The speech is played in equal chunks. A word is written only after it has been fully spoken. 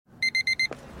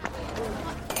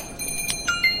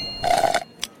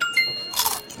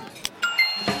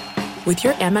With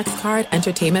your Amex card,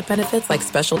 entertainment benefits like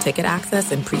special ticket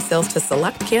access and pre-sales to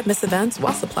select can't-miss events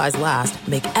while supplies last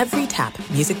make every tap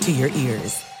music to your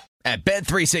ears. At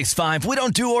Bet365, we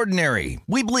don't do ordinary.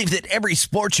 We believe that every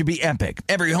sport should be epic.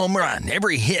 Every home run,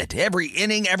 every hit, every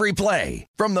inning, every play.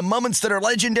 From the moments that are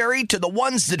legendary to the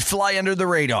ones that fly under the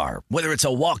radar. Whether it's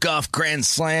a walk-off grand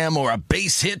slam or a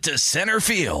base hit to center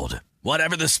field.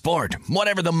 Whatever the sport,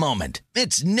 whatever the moment.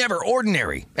 It's never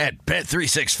ordinary at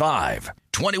Bet365.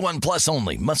 21 plus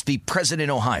only. Must be present in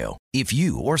Ohio. If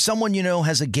you or someone you know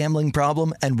has a gambling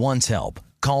problem and wants help,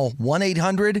 call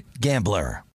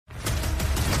 1-800-GAMBLER.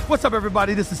 What's up,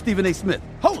 everybody? This is Stephen A. Smith,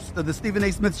 host of the Stephen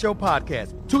A. Smith Show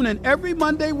podcast. Tune in every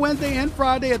Monday, Wednesday, and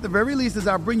Friday at the very least as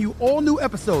I bring you all new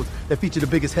episodes that feature the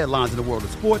biggest headlines in the world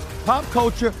of sports, pop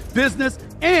culture, business,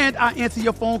 and I answer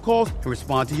your phone calls and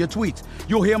respond to your tweets.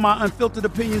 You'll hear my unfiltered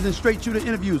opinions and straight-shooter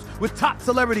interviews with top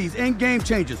celebrities and game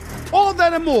changers. All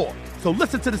that and more. So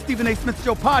listen to the Stephen A. Smith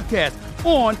Show podcast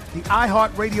on the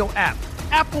iHeartRadio app,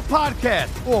 Apple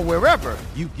Podcasts, or wherever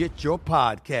you get your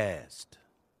podcast.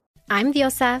 I'm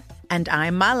Diosa. And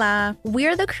I'm Mala.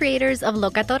 We're the creators of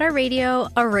Locatora Radio,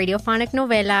 a radiophonic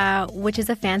novela, which is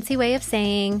a fancy way of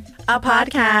saying a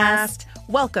podcast.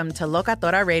 Welcome to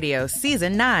Locatora Radio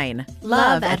Season 9.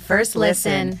 Love at First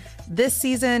Listen. This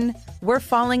season, we're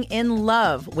falling in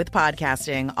love with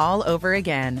podcasting all over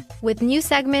again. With new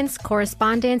segments,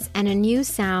 correspondence, and a new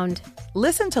sound.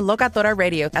 Listen to Locatora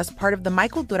Radio as part of the My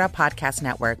Cultura Podcast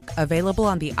Network. Available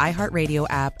on the iHeartRadio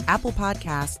app, Apple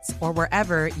Podcasts, or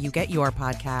wherever you get your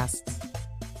podcasts.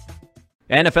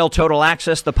 NFL Total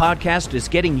Access, the podcast, is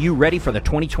getting you ready for the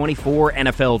 2024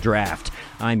 NFL Draft.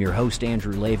 I'm your host,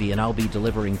 Andrew Levy, and I'll be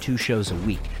delivering 2 shows a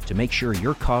week to make sure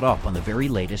you're caught up on the very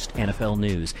latest NFL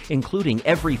news, including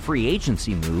every free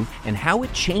agency move and how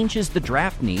it changes the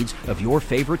draft needs of your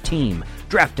favorite team.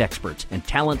 Draft experts and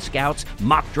talent scouts,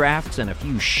 mock drafts, and a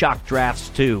few shock drafts,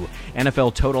 too.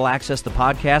 NFL Total Access, the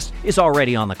podcast, is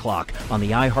already on the clock on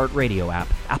the iHeartRadio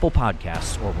app, Apple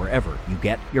Podcasts, or wherever you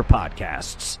get your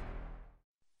podcasts.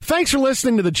 Thanks for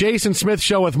listening to the Jason Smith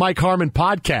Show with Mike Harmon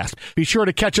podcast. Be sure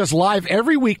to catch us live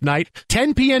every weeknight,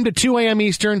 10 p.m. to 2 a.m.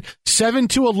 Eastern, 7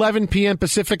 to 11 p.m.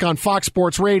 Pacific on Fox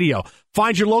Sports Radio.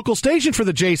 Find your local station for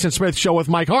the Jason Smith Show with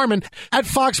Mike Harmon at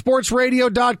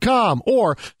foxsportsradio.com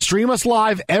or stream us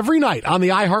live every night on the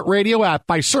iHeartRadio app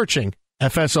by searching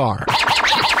FSR. Now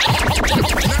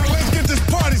let's get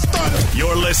this party started.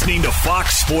 You're listening to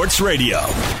Fox Sports Radio.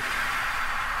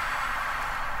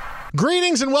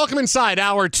 Greetings and welcome inside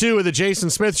Hour 2 of the Jason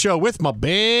Smith Show with my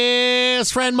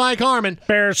best friend Mike Harmon.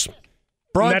 Bears.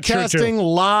 Broadcasting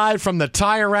live from the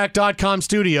TireRack.com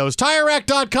studios.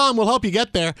 TireRack.com will help you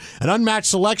get there. An unmatched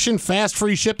selection, fast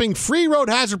free shipping, free road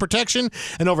hazard protection,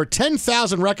 and over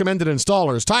 10,000 recommended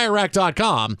installers.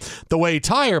 TireRack.com, the way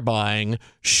tire buying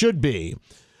should be.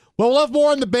 Well, we'll have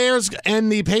more on the Bears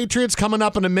and the Patriots coming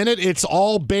up in a minute. It's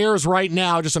all Bears right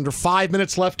now, just under 5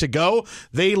 minutes left to go.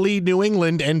 They lead New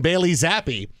England and Bailey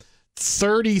Zappe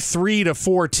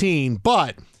 33-14.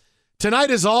 But tonight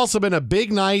has also been a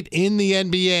big night in the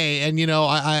NBA. And, you know,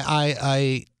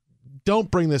 I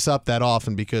don't bring this up that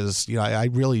often because, you know, I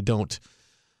really don't.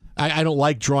 I don't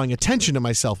like drawing attention to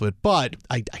myself with it. But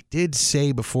I did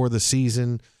say before the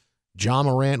season Ja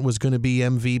Morant was going to be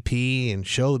MVP and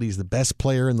show that he's the best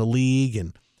player in the league.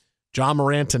 And Ja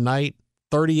Morant tonight,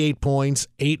 38 points,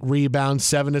 8 rebounds,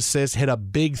 7 assists, hit a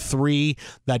big 3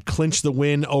 that clinched the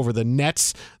win over the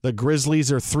Nets. The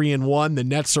Grizzlies are 3-1. The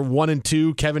Nets are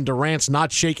 1-2. Kevin Durant's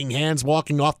not shaking hands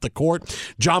walking off the court.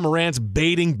 Ja Morant's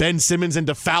baiting Ben Simmons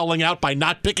into fouling out by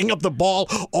not picking up the ball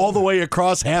all the way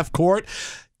across half court.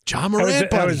 Ja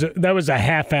Morant, that was a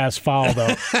half-ass foul,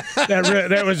 though.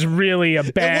 that was really a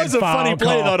bad foul. It was a funny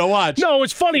play, though, to watch. No, it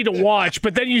was funny to watch,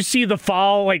 but then you see the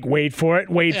foul, like, wait for it,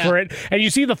 and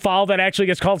you see the foul that actually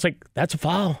gets called. It's like, that's a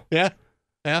foul. Yeah.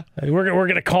 We're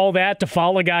going to call that to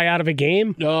foul a guy out of a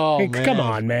game? Oh, hey, man. Come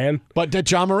on, man.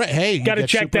 But Ja Morant, hey, got to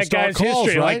check that guy's calls,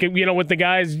 history. Right? Like, you know, with the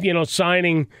guys, you know,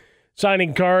 signing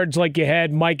cards like you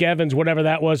had Mike Evans, whatever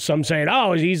that was, some saying,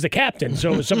 oh, he's the captain,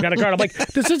 so it was some kind of card. I'm like,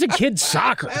 this isn't kids'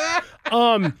 soccer.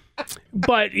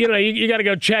 But, you know, you got to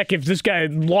go check if this guy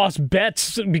lost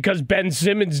bets because Ben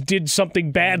Simmons did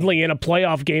something badly in a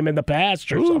playoff game in the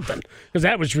past or something. Because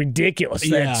that was ridiculous,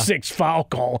 that 6 foul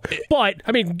call. But,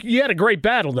 I mean, you had a great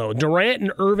battle, though. Durant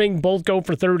and Irving both go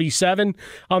for 37.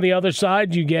 On the other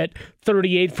side, you get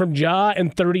 38 from Ja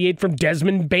and 38 from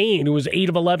Desmond Bane, who was 8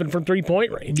 of 11 from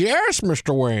three-point range. Yes,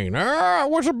 Mr. Wayne.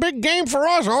 It was a big game for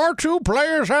us. Our 2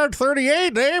 players had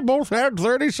 38. They both had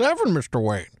 37, Mr.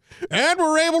 Wayne. and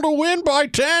we're able to win by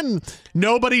 10.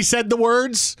 Nobody said the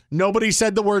words.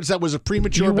 That was a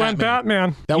premature You went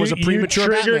Batman. That was a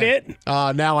premature You triggered Batman.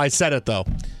 it. Now I said it, though.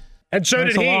 And so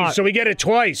Thanks did a he, lot. so we get it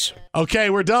twice. Okay,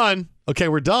 we're done.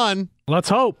 Let's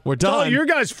hope. We're It's all done. your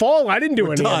guys' fault. I didn't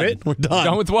do any of it. We're done.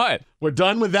 Done with what? We're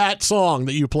done with that song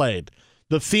that you played.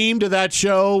 The theme to that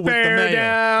show with Bear the mayor.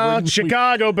 down,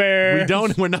 Chicago Bears.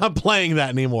 We're not playing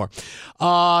that anymore.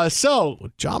 So,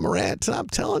 John Morant, I'm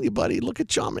telling you, buddy, look at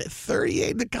John Morant,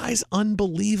 38. The guy's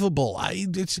unbelievable.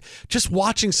 It's just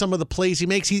watching some of the plays he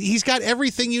makes. He's got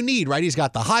everything you need, right? He's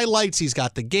got the highlights. He's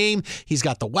got the game. He's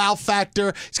got the wow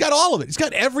factor. He's got all of it. He's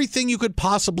got everything you could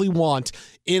possibly want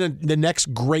in the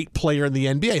next great player in the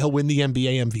NBA. He'll win the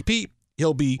NBA MVP.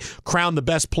 He'll be crowned the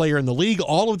best player in the league.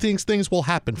 All of these things will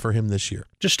happen for him this year.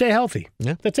 Just stay healthy.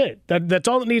 Yeah. That's it. That's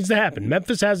all that needs to happen.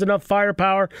 Memphis has enough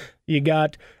firepower. You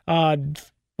got,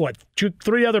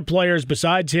 3 other players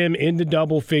besides him into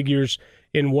double figures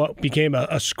in what became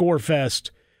a score fest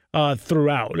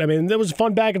throughout. I mean, there was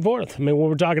fun back and forth. I mean, when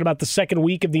we're talking about the second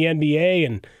week of the NBA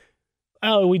and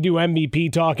we do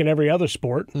MVP talk in every other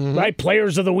sport, right?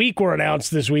 Players of the week were announced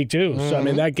this week, too. So, I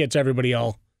mean, that gets everybody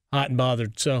all hot and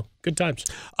bothered. So, good times.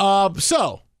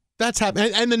 So, that's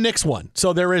happening. And the Knicks won.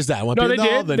 So, there is that one. No, they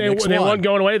did. They won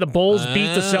going away. The Bulls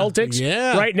beat the Celtics.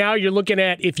 Yeah. Right now, you're looking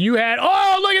at, if you had,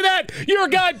 look at that. Your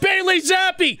guy, Bailey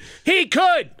Zappe. He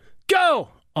could go.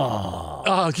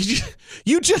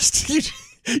 You just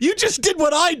did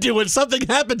what I do when something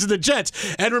happens to the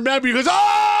Jets. And remember, you goes,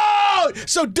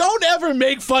 so don't ever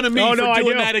make fun of me for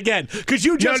doing that again. Because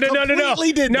you just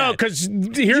completely did that. No, because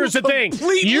here's the thing.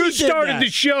 You started the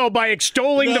show by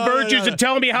extolling the virtues and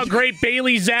telling me how great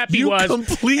Bailey Zappe was.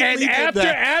 Completely and did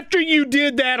after you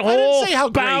did that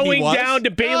whole bowing down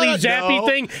to Bailey Zappe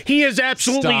thing, he has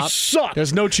absolutely sucked.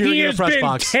 There's no cheering in the press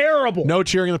box. He has been terrible. No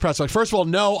cheering in the press box. First of all,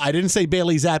 no, I didn't say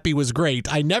Bailey Zappe was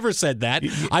great. I never said that.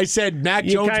 I said Mac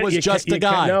Jones was just a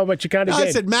guy. No, but you kind of did.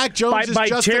 I said Mac Jones is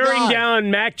just a guy. By tearing down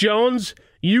Mac Jones,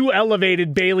 you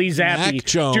elevated Bailey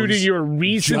Zappe due to your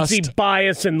recency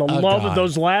bias and the love of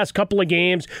those last couple of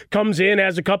games. Comes in,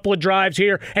 has a couple of drives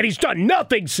here, and he's done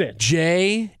nothing since.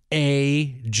 J-A-G,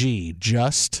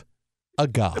 just a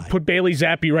guy. Put Bailey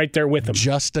Zappe right there with him.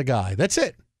 Just a guy. That's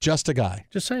it. Just a guy.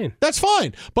 Just saying. That's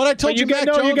fine. But I told you Mac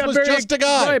Jones was just a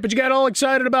guy. Right, but you got all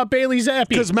excited about Bailey Zappe.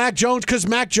 Because Mac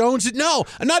Jones, no,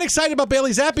 I'm not excited about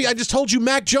Bailey Zappe. I just told you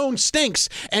Mac Jones stinks.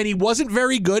 And he wasn't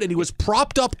very good, and he was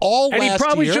propped up all last year. And he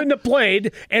probably shouldn't have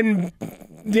played, and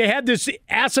they had this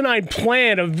asinine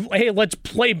plan of, hey, let's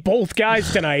play both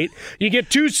guys tonight. You get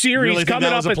 2 series coming up. You really think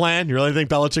that was a plan? You really think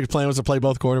Belichick's plan was to play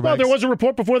both quarterbacks? Well, there was a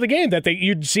report before the game that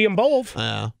you'd see them both.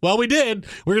 Well, we did.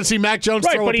 We're going to see Mac Jones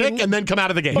throw a pick and then come out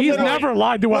of the game. He's never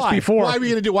lied to us before. Why are we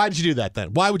going to do? Why did you do that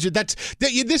then? Why would you?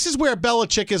 This is where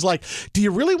Belichick is like, do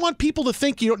you really want people to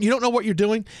think you don't know what you're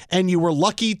doing? And you were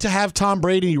lucky to have Tom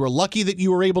Brady. You were lucky that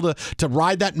you were able to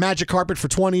ride that magic carpet for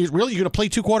 20 years. Really? You're going to play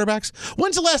 2 quarterbacks?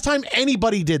 When's the last time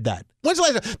anybody did that? When's the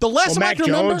last time? The last time I can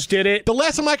remember. Jones did it. The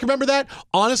last time I can remember that,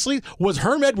 honestly, was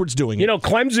Herm Edwards doing it. You know,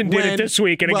 Clemson did it this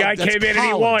week, and a guy came in and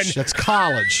he won. That's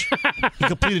college. He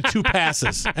completed 2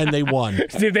 passes, and they won.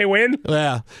 Did they win?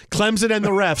 Yeah. Clemson and the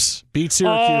refs beat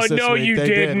Syracuse this week. You they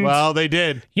didn't. Did. Well, they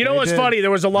did. You know what's funny? There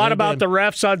was a lot about the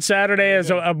refs on Saturday as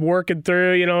I'm working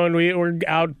through, and we were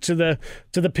out to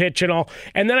the pitch and all.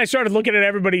 And then I started looking at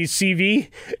everybody's CV.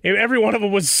 Every one of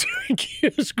them was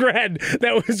Syracuse grad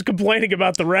that was complaining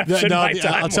about the refs in my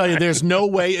time. I'll tell you, there's no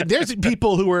way. There's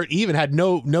people who were even had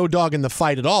no dog in the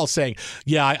fight at all saying,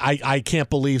 yeah, I can't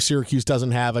believe Syracuse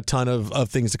doesn't have a ton of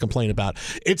things to complain about.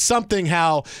 It's something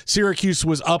how Syracuse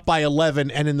was up by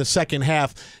 11, and in the second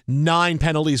half, 9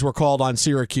 penalties were called on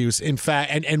Syracuse. In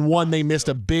fact, and one, they missed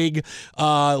a big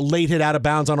late hit out of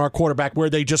bounds on our quarterback where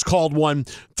they just called one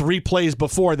 3 plays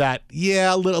before that.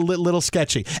 Yeah, a little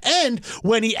sketchy. And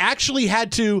when he actually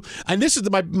had to, and this is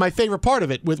my favorite part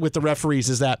of it with the referees,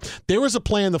 is that there was a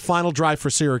play in the final drive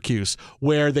for Syracuse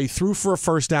where they threw for a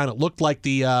first down. It looked like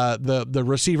the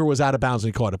receiver was out of bounds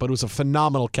and he caught it, but it was a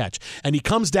phenomenal catch. And he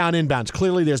comes down inbounds.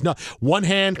 Clearly there's no one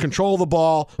hand, control the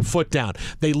ball, foot down.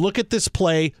 They look at this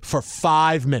play for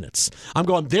 5 minutes. I'm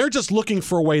going, they're just looking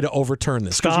for a way to overturn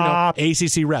this. Because,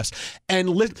 ACC refs. And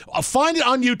find it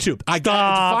on YouTube.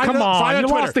 Come on. You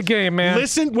lost the game, man.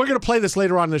 Listen, we're going to play this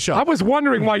later on in the show. I was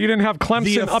wondering why you didn't have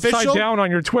Clemson upside down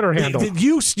on your Twitter handle.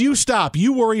 You stop.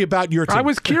 You worry about your team. I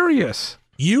was curious.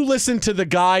 You listen to the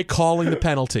guy calling the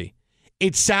penalty.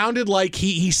 it sounded like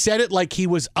he said it like he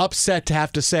was upset to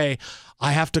have to say,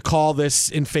 I have to call this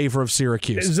in favor of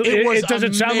Syracuse. Does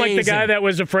it sound like the guy that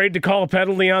was afraid to call a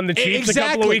penalty on the Chiefs a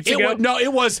couple of weeks ago?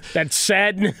 It was. That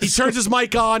sadness. He turns his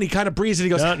mic on. He kind of breathes and he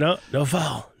goes, No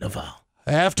foul. No foul.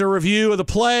 After review of the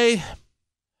play,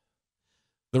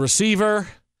 the receiver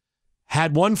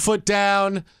had 1 foot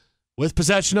down with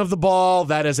possession of the ball.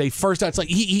 That is a first down. It's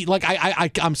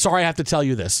like I'm sorry I have to tell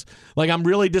you this. Like, I'm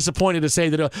really disappointed to say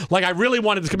that. Like, I really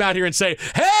wanted to come out here and say,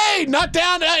 hey, not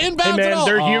down inbounds hey, man, at all.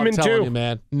 They're human too, you,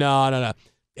 man. No.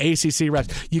 ACC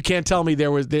refs. You can't tell me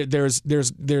there's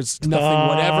nothing,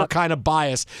 whatever kind of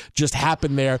bias just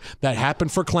happened there that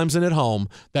happened for Clemson at home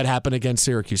that happened against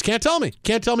Syracuse. Can't tell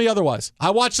me otherwise.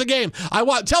 I watched the game.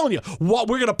 Telling you what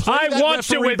we're gonna play. I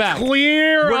watched it with back.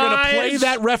 Clear We're eyes. gonna play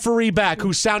that referee back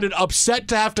who sounded upset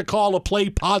to have to call a play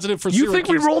positive for Syracuse. You think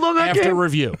we rolled on that after game?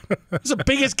 review? It's the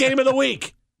biggest game of the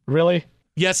week. Really?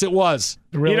 Yes, it was.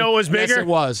 Really? You know what was bigger? Yes, it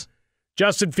was.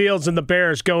 Justin Fields and the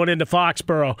Bears going into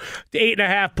Foxborough.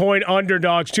 8.5-point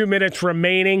underdogs, 2 minutes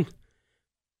remaining.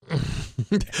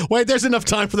 Wait, there's enough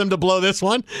time for them to blow this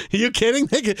one. Are you kidding?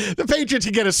 The Patriots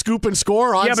can get a scoop and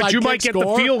score. Yeah, but you might get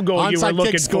the field goal you were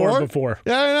looking for before.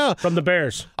 Yeah, I know. From the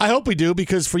Bears. I hope we do,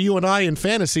 because for you and I in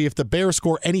fantasy, if the Bears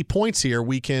score any points here,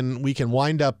 we can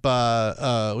wind up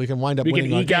winning. We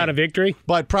can eke out a victory,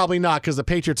 but probably not, because the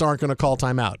Patriots aren't going to call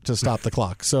timeout to stop the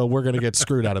clock. So we're going to get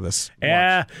screwed out of this.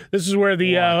 Yeah, this is where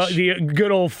the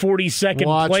good old 40-second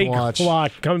play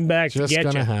clock coming back. Just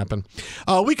going to happen.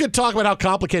 We could talk about how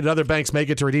complicated other banks make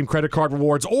it to redeem credit card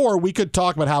rewards, or we could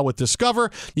talk about how with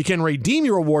Discover you can redeem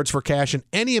your rewards for cash in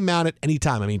any amount at any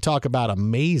time. I mean, talk about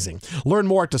amazing. Learn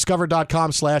more at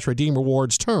discover.com/redeem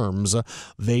rewards. Terms,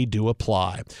 they do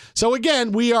apply. So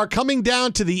again, we are coming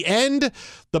down to the end.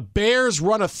 The Bears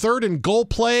run a 3rd and goal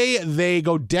play. They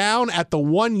go down at the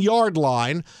 1-yard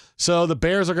line. So the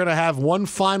Bears are going to have one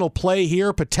final play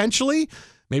here, potentially.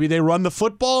 Maybe they run the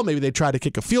football. Maybe they try to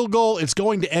kick a field goal. It's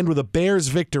going to end with a Bears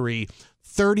victory,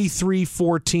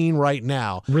 33-14 right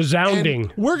now. Resounding.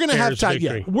 And we're going to have time.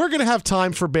 Victory. Yeah, we're going to have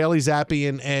time for Bailey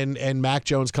Zappe and Mac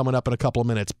Jones coming up in a couple of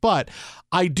minutes. But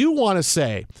I do want to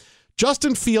say,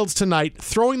 Justin Fields tonight,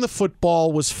 throwing the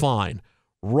football was fine.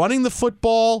 Running the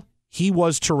football, he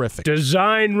was terrific.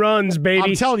 Design runs, baby.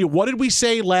 I'm telling you, what did we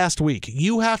say last week?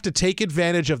 You have to take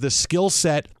advantage of the skill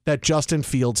set that Justin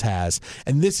Fields has.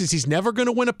 And he's never going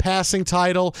to win a passing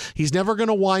title. He's never going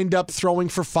to wind up throwing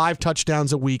for 5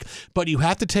 touchdowns a week. But you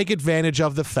have to take advantage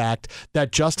of the fact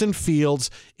that Justin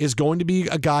Fields is going to be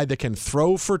a guy that can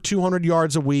throw for 200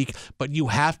 yards a week, but you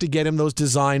have to get him those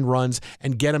design runs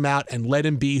and get him out and let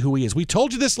him be who he is. We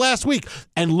told you this last week,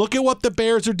 and look at what the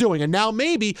Bears are doing. And now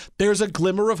maybe there's a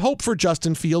glimmer of hope for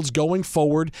Justin Fields going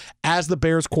forward as the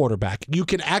Bears quarterback. You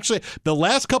can actually, the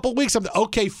last couple of weeks,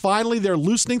 okay, finally they're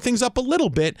loosening things up a little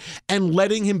bit and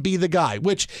letting him be the guy,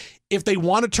 which if they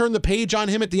want to turn the page on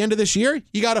him at the end of this year,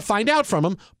 you got to find out from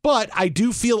him. But I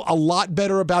do feel a lot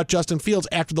better about Justin Fields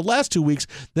after the last 2 weeks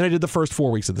than I did the first 4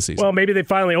 weeks of the season. Well, maybe they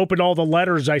finally opened all the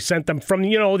letters I sent them from,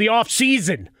 the off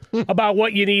season about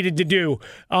what you needed to do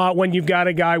when you've got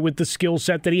a guy with the skill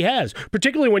set that he has,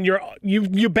 particularly when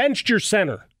you benched your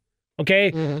center.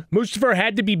 Okay, Mustafa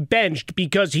had to be benched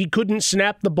because he couldn't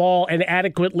snap the ball and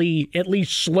adequately at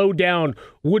least slow down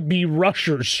would-be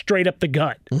rushers straight up the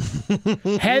gut.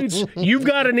 Hence, you've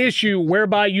got an issue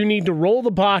whereby you need to roll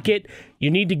the pocket, you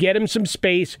need to get him some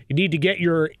space, you need to get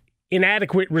your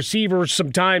inadequate receivers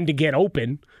some time to get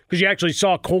open, because you actually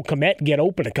saw Cole Kmet get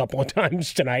open a couple of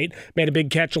times tonight, made a big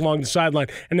catch along the sideline,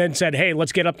 and then said, hey,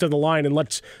 let's get up to the line and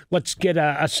let's get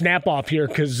a snap off here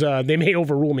because they may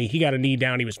overrule me. He got a knee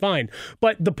down. He was fine.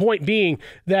 But the point being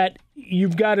that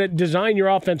you've got to design your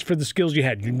offense for the skills you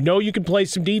had. You know you can play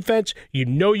some defense. You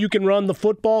know you can run the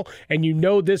football. And you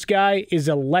know this guy is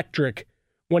electric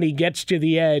when he gets to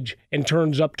the edge and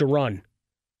turns up to run.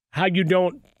 How you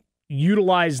don't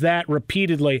utilize that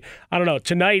repeatedly, I don't know.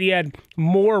 Tonight he had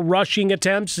more rushing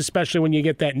attempts, especially when you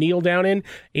get that kneel down in.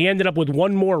 He ended up with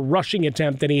one more rushing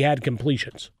attempt than he had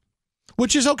completions.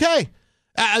 Which is okay.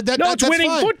 It's winning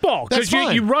fine. Football because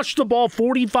you rushed the ball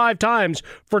 45 times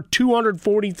for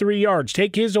 243 yards.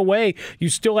 Take his away, you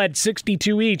still had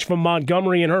 62 each from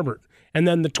Montgomery and Herbert, and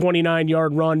then the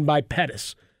 29-yard run by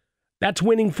Pettis. That's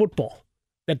winning football.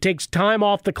 That takes time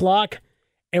off the clock.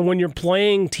 And when you're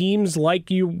playing teams like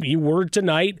you were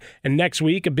tonight, and next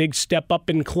week a big step up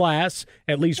in class,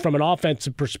 at least from an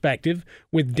offensive perspective,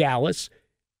 with Dallas,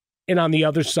 and on the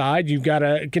other side, you've got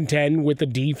to contend with a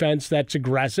defense that's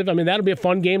aggressive. I mean, that'll be a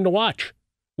fun game to watch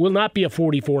Will not be a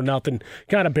 44-0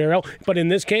 kind of barrel. But in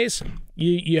this case,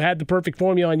 you had the perfect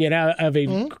formula, and you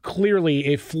have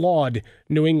clearly a flawed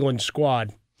New England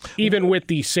squad, even with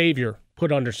the savior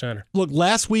put under center. Look,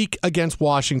 last week against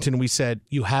Washington, we said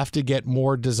you have to get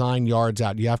more design yards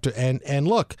out. You have to, and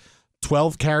look,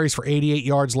 12 carries for 88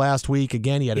 yards last week.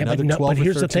 Again, he had another 12 but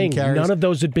here's or 13 the thing. carries. None of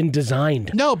those had been designed.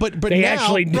 No, but they now,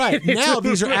 actually did. Right, now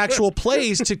these are actual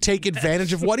plays to take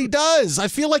advantage of what he does. I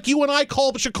feel like you and I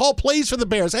should call plays for the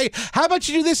Bears. Hey, how about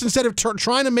you do this instead of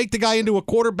trying to make the guy into a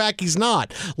quarterback he's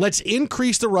not? Let's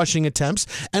increase the rushing attempts,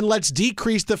 and let's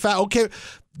decrease the foul. Okay,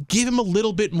 give him a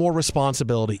little bit more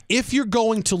responsibility. If you're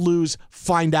going to lose,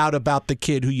 find out about the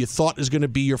kid who you thought is going to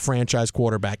be your franchise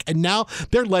quarterback. And now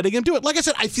they're letting him do it. Like I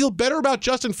said, I feel better about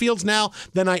Justin Fields now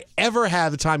than I ever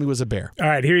had the time he was a Bear. All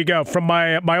right, here you go. From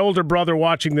my older brother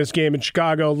watching this game in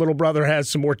Chicago, little brother has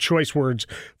some more choice words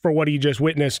for what he just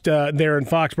witnessed there in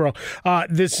Foxborough.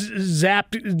 This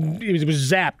zapped.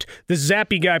 This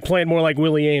Zappe guy playing more like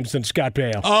Willie Ames than Scott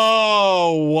Baio.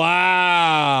 Oh,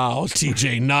 wow.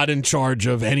 TJ not in charge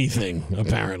of anything,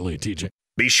 apparently, TJ.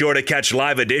 Be sure to catch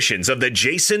live editions of The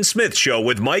Jason Smith Show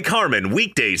with Mike Harmon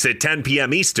weekdays at 10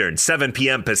 p.m. Eastern, 7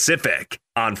 p.m. Pacific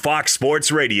on Fox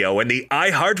Sports Radio and the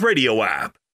iHeartRadio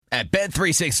app. At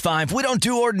Bet365, we don't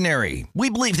do ordinary. We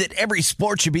believe that every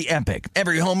sport should be epic.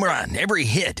 Every home run, every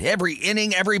hit, every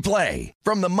inning, every play.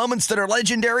 From the moments that are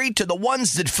legendary to the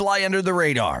ones that fly under the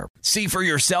radar. See for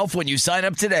yourself when you sign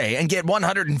up today and get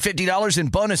 $150 in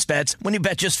bonus bets when you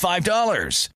bet just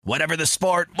 $5. Whatever the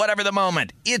sport, whatever the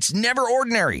moment, it's never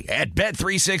ordinary at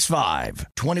Bet365.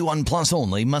 21 plus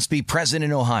only. Must be present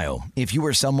in Ohio. If you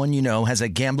or someone you know has a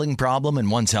gambling problem and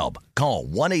wants help, call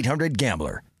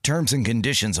 1-800-GAMBLER. Terms and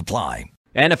conditions apply.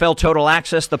 NFL Total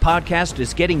Access, the podcast,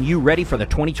 is getting you ready for the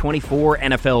 2024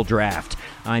 NFL Draft.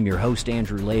 I'm your host,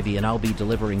 Andrew Levy, and I'll be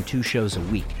delivering 2 shows a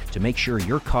week to make sure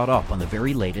you're caught up on the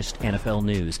very latest NFL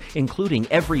news, including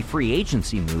every free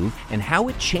agency move and how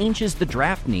it changes the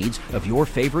draft needs of your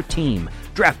favorite team.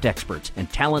 Draft experts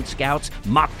and talent scouts,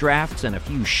 mock drafts, and a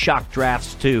few shock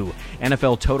drafts, too.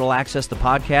 NFL Total Access, the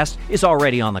podcast, is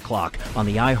already on the clock on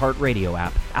the iHeartRadio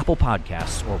app, Apple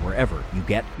Podcasts, or wherever you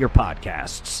get your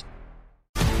podcasts.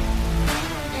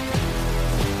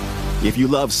 If you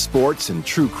love sports and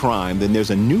true crime, then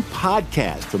there's a new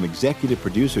podcast from executive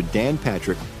producer Dan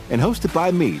Patrick and hosted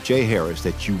by me, Jay Harris,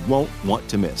 that you won't want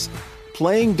to miss.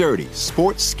 Playing Dirty: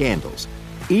 Sports Scandals.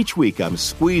 Each week, I'm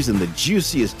squeezing the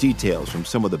juiciest details from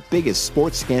some of the biggest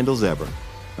sports scandals ever.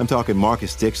 I'm talking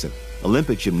Marcus Dixon,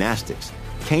 Olympic gymnastics,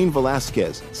 Cain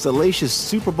Velasquez, salacious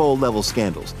Super Bowl-level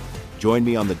scandals. Join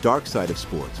me on the dark side of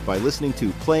sports by listening to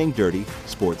Playing Dirty: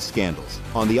 Sports Scandals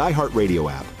on the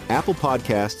iHeartRadio app, Apple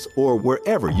Podcasts, or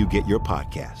wherever you get your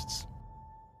podcasts.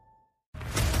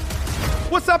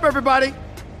 What's up, everybody?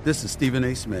 This is Stephen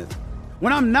A. Smith.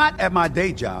 When I'm not at my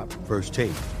day job, First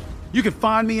Take, you can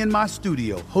find me in my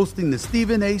studio hosting the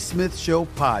Stephen A. Smith Show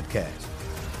podcast.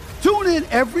 Tune in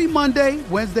every Monday,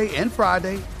 Wednesday, and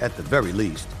Friday, at the very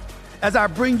least, as I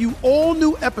bring you all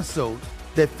new episodes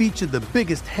that feature the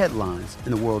biggest headlines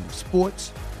in the world of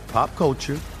sports, pop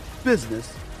culture,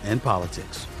 business, and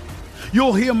politics.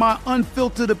 You'll hear my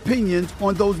unfiltered opinions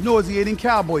on those nauseating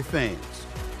Cowboy fans,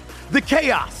 the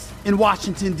chaos in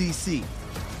Washington, D.C.,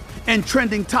 and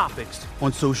trending topics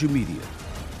on social media,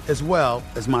 as well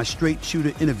as my straight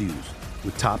shooter interviews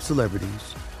with top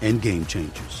celebrities and game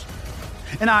changers.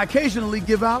 And I occasionally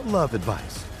give out love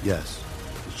advice. Yes,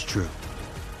 it's true.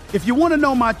 If you want to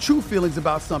know my true feelings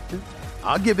about something,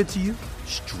 I'll give it to you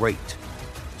straight.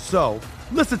 So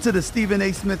listen to the Stephen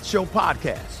A. Smith Show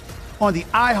podcast on the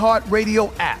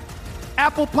iHeartRadio app,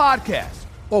 Apple Podcasts,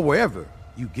 or wherever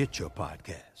you get your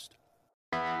podcast.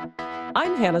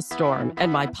 I'm Hannah Storm,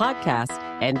 and my podcast,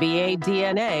 NBA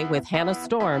DNA with Hannah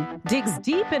Storm, digs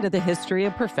deep into the history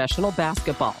of professional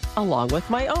basketball, along with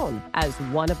my own, as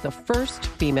one of the first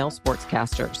female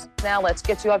sportscasters. Now let's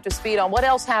get you up to speed on what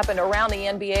else happened around the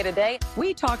NBA today.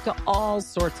 We talked to all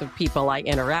sorts of people I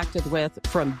interacted with,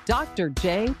 from Dr.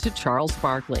 J to Charles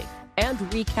Barkley, and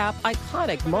recap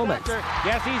iconic moments.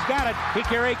 Yes, he's got it.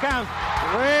 Here he comes.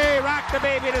 Way rock the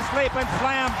baby to sleep and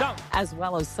slam dunk. As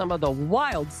well as some of the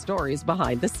wild stories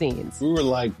behind the scenes. We were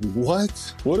like,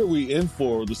 what? What are we in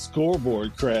for? The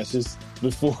scoreboard crashes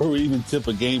before we even tip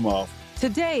a game off.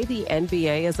 Today, the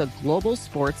NBA is a global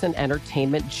sports and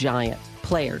entertainment giant.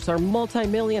 Players are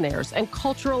multimillionaires and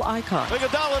cultural icons.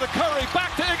 Iguodala to Curry,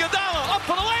 back to Iguodala, up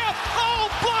for the layup.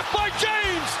 Oh, blocked by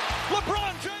James.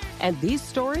 LeBron James. And these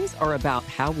stories are about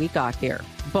how we got here,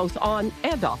 both on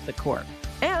and off the court.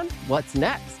 And what's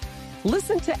next?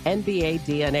 Listen to NBA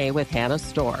DNA with Hannah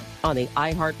Storm on the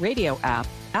iHeartRadio app,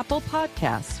 Apple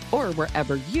Podcasts, or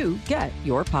wherever you get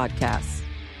your podcasts.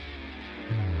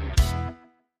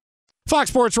 Fox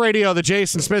Sports Radio, the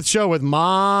Jason Smith Show with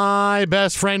my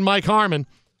best friend, Mike Harmon.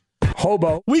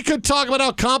 Hobo. We could talk about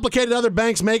how complicated other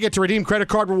banks make it to redeem credit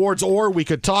card rewards, or we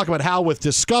could talk about how with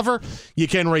Discover, you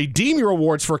can redeem your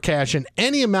rewards for cash in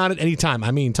any amount at any time.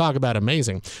 I mean, talk about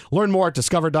amazing. Learn more at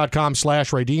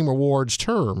discover.com/redeem rewards.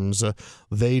 Terms,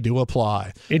 they do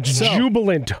apply. It's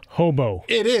jubilant, Hobo.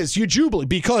 It is. You jubilant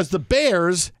because the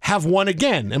Bears have won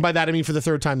again. And by that, I mean for the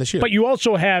third time this year. But you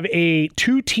also have a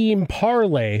 2-team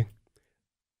parlay,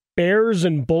 Bears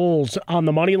and Bulls on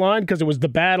the money line because it was the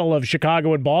battle of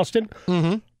Chicago and Boston.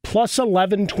 Mm-hmm. Plus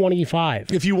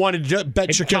 11.25. If you wanted to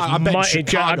bet Chicago, I'm betting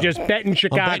Chicago. I'm just betting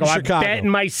Chicago. I'm betting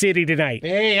my city tonight.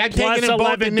 Hey, I'm plus taking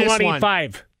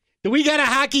 11.25. Do we got a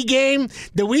hockey game?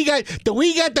 Do we got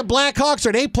the Blackhawks?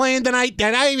 Are they playing tonight?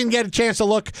 Did I even get a chance to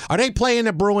look? Are they playing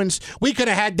the Bruins? We could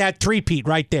have had that three-peat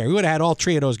right there. We would have had all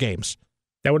three of those games.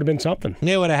 That would have been something.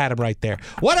 They would have had them right there.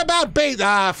 What about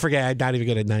forget. I'm not even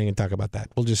gonna talk about that.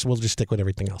 We'll just stick with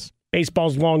everything else.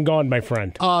 Baseball's long gone, my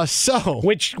friend. So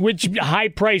which high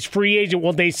price free agent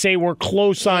will they say we're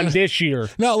close on this year?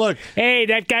 No, look. Hey,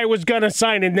 that guy was gonna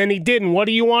sign and then he didn't. What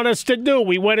do you want us to do?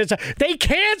 We went as they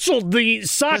canceled the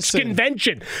Sox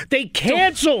convention. They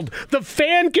canceled the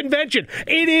fan convention.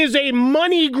 It is a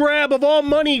money grab of all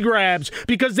money grabs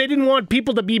because they didn't want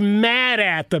people to be mad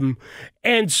at them.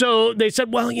 And so they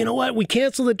said, well, you know what? We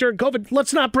canceled it during COVID.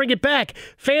 Let's not bring it back.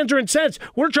 Fans are incensed.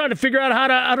 We're trying to figure out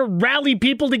how to rally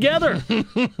people together.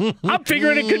 I'm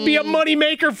figuring it could be a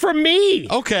moneymaker for me.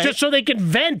 Okay. Just so they can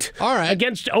vent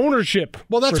against ownership.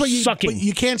 Well, that's what sucking.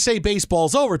 You can't say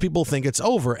baseball's over. People think it's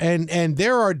over. And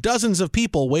there are dozens of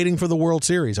people waiting for the World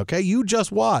Series, okay? You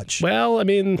just watch. Well, I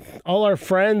mean, all our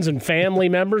friends and family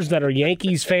members that are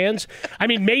Yankees fans, I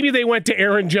mean, maybe they went to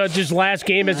Aaron Judge's last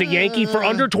game as a Yankee for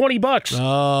under $20.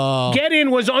 Oh.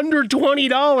 Get-in was under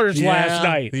 $20 last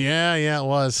night. Yeah, it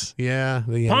was. Yeah,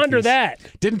 the Yankees. Ponder that.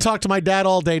 Didn't talk to my dad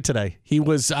all day today. He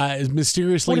was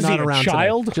mysteriously not around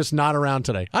child? today. Just not around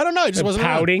today. I don't know. He just wasn't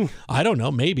pouting. Around. I don't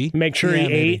know. Maybe. Make sure he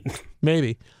ate.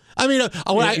 Maybe. I mean,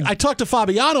 I talked to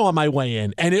Fabiano on my way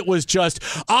in, and it was just,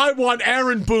 I want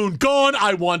Aaron Boone gone.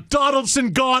 I want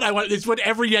Donaldson gone. It's what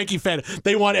every Yankee fan,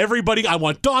 they want everybody. I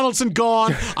want Donaldson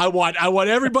gone. I want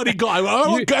everybody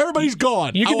gone. Everybody's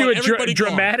gone. You can do a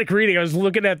dramatic reading. I was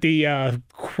looking at the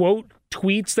quote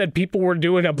tweets that people were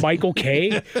doing of Michael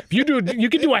Kay. You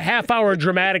can do a half-hour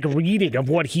dramatic reading of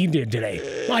what he did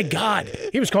today. My God,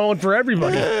 he was calling for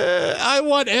everybody. I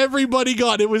want everybody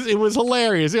gone. It was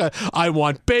hilarious. I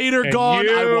want Bader gone.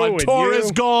 I want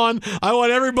Torres gone. I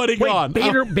want everybody gone.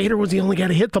 Bader was the only guy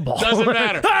to hit the ball. Doesn't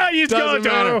matter. He's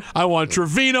gone. I want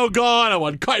Trevino gone. I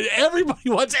want everybody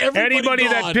wants everybody Anybody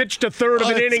gone. that pitched a third of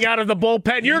an inning out of the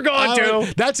bullpen, you're gone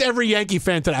too. That's every Yankee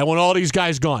fan today. I want all these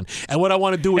guys gone. And what I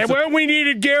want to do is we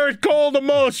needed Garrett Cole the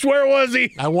most. Where was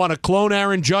he? I want to clone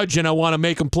Aaron Judge, and I want to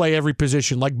make him play every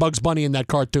position, like Bugs Bunny in that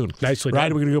cartoon. Nicely right?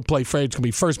 done. We're going to go play. It's going to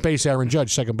be first base Aaron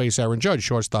Judge, second base Aaron Judge,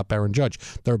 shortstop Aaron Judge,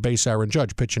 third base Aaron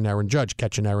Judge, pitching Aaron Judge,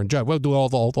 catching Aaron Judge. We'll do all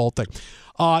the whole thing.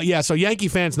 So Yankee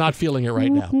fans not feeling it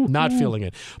right now. Not feeling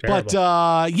it. Terrible.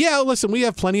 But, listen, we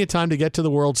have plenty of time to get to the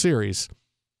World Series.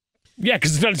 Yeah,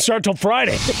 because it doesn't start till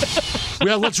Friday.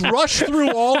 Well, let's rush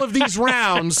through all of these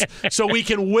rounds so we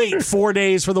can wait 4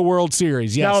 days for the World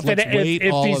Series. Yes, now, if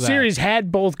the series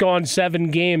had both gone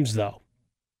 7 games, though.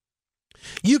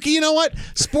 You know what?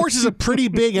 Sports is a pretty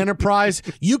big enterprise.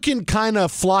 You can kind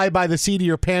of fly by the seat of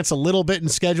your pants a little bit and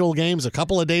schedule games a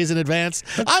couple of days in advance.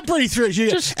 I'm pretty sure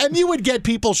and you would get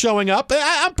people showing up.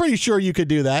 I'm pretty sure you could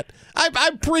do that.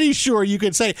 I'm pretty sure you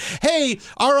could say, hey,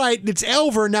 all right, it's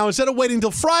over. Now, instead of waiting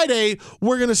till Friday,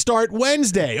 we're going to start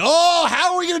Wednesday. Oh,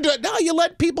 how are we going to do it? No, you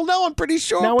let people know. I'm pretty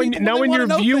sure. Now, in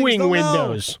your viewing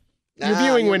windows. Your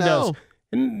viewing windows.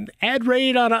 And ad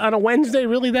rate on a Wednesday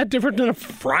really that different than a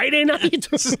Friday night?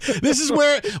 This is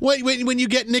where when you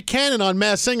get Nick Cannon on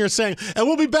Masked Singer saying, and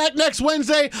we'll be back next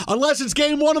Wednesday unless it's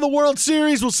Game 1 of the World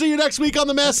Series. We'll see you next week on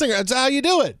the Masked Singer. That's how you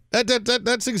do it.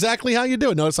 That's exactly how you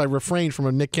do it. Notice I refrained from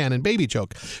a Nick Cannon baby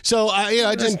joke. So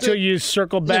I just until you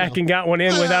circled back and got one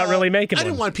in without really making one. I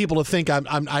didn't want people to think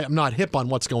I'm not hip on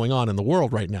what's going on in the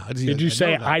world right now. Did you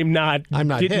say I'm not? I'm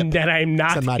not hip. That I'm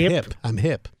not hip. I'm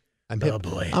hip. Oh,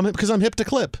 boy. I'm hip because I'm hip to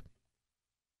clip.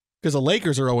 Because the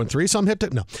Lakers are 0-3, so I'm hip to...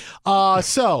 No.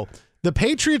 So, The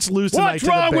Patriots lose tonight to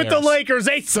the Bears. What's wrong with the Lakers?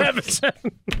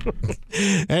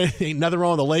 8-7. Ain't nothing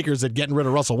wrong with the Lakers that getting rid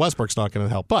of Russell Westbrook's not going to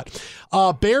help. But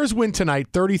Bears win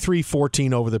tonight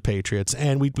 33-14 over the Patriots.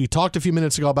 And we talked a few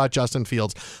minutes ago about Justin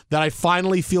Fields, that I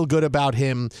finally feel good about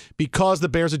him because the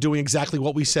Bears are doing exactly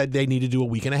what we said they need to do a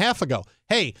week and a half ago.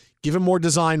 Hey, give him more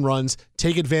design runs.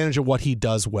 Take advantage of what he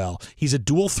does well. He's a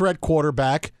dual-threat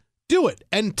quarterback. Do it.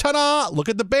 And ta-da, look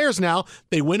at the Bears now.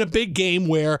 They win a big game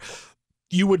where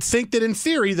you would think that in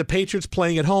theory, the Patriots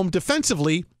playing at home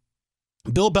defensively,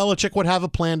 Bill Belichick would have a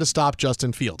plan to stop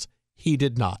Justin Fields. He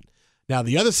did not. Now,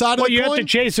 the other side of the coin... Well, you have to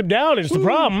chase him down is the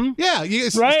problem. Yeah.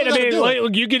 Right? I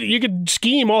mean, you could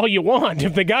scheme all you want.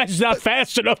 If the guy's not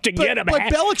fast enough to get a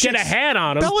hat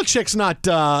on him... Belichick's not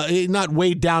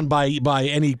weighed down by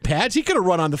any pads. He could have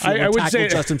run on the field and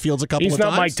tackled Justin Fields a couple of times. He's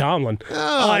not Mike Tomlin.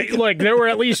 Look, there were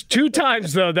at least 2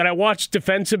 times, though, that I watched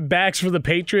defensive backs for the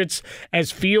Patriots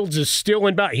as Fields is still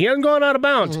in bounds. He hasn't gone out of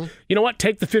bounds. Mm-hmm. You know what?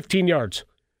 Take the 15 yards.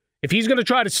 If he's going to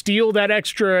try to steal that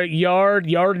extra yard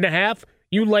and a half...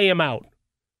 you lay him out.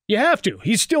 You have to.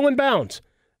 He's still in bounds.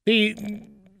 The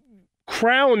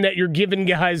crown that you're giving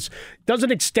guys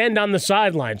doesn't extend on the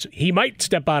sidelines. He might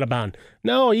step out of bounds.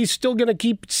 No, he's still going to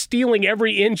keep stealing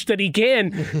every inch that he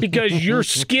can because you're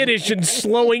skittish and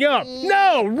slowing up.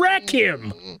 No, wreck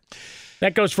him.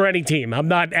 That goes for any team. I'm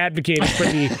not advocating for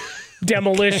the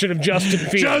demolition of Justin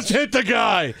Fields. Just hit the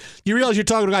guy. You realize you're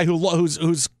talking to a guy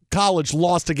whose college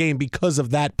lost a game because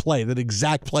of that play, that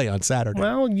exact play on Saturday.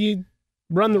 Well, you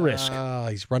run the risk.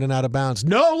 He's running out of bounds.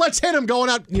 No, let's hit him going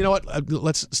out. You know what?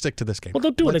 Let's stick to this game. Well,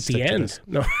 don't do it at the end.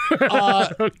 No.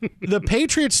 The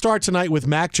Patriots start tonight with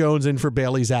Mac Jones in for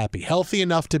Bailey Zappe, healthy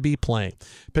enough to be playing.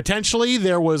 Potentially,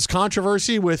 there was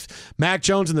controversy with Mac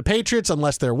Jones and the Patriots,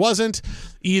 unless there wasn't.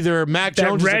 Either Mac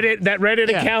Jones... that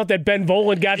Reddit account that Ben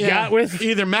Volen got with?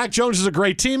 Either Mac Jones is a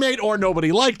great teammate or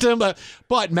nobody liked him. But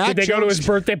Mac Did they go to his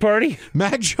birthday party?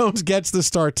 Mac Jones gets the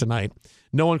start tonight.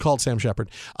 No one called Sam Shepard.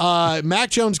 Mac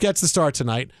Jones gets the start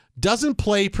tonight, doesn't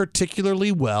play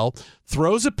particularly well,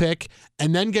 throws a pick,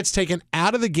 and then gets taken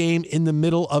out of the game in the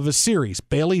middle of a series.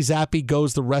 Bailey Zappe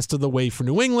goes the rest of the way for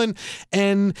New England,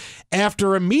 and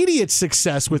after immediate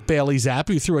success with Bailey Zappe,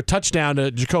 who threw a touchdown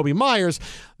to Jacoby Myers,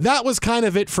 that was kind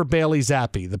of it for Bailey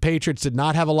Zappe. The Patriots did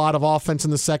not have a lot of offense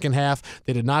in the second half.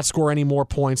 They did not score any more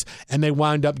points, and they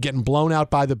wound up getting blown out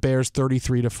by the Bears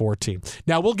 33-14.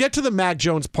 Now, we'll get to the Mac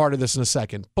Jones part of this in a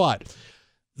second, but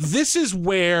this is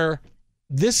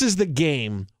the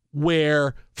game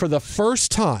where, for the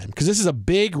first time, because this is a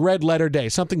big red letter day,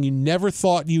 something you never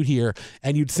thought you'd hear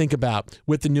and you'd think about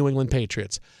with the New England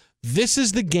Patriots. This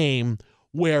is the game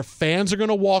where fans are going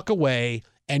to walk away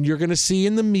and you're going to see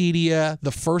in the media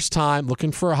the first time,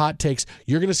 looking for hot takes,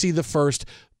 you're going to see the first,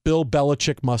 Bill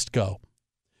Belichick must go.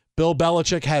 Bill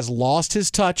Belichick has lost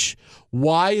his touch.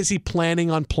 Why is he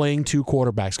planning on playing 2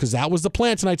 quarterbacks? Because that was the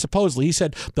plan tonight, supposedly. He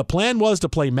said the plan was to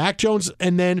play Mac Jones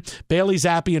and then Bailey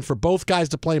Zappe, and for both guys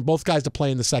to play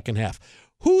in the second half.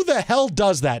 Who the hell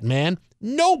does that, man?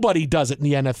 Nobody does it in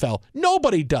the NFL.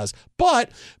 Nobody does.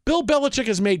 But Bill Belichick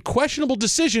has made questionable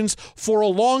decisions for a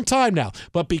long time now.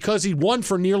 But because he won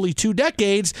for nearly 2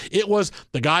 decades, it was,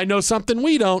 the guy knows something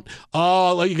we don't.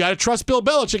 Oh, you got to trust Bill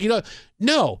Belichick.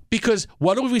 No, because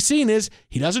what we've seen is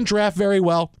he doesn't draft very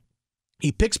well.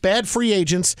 He picks bad free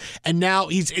agents, and now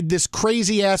he's in this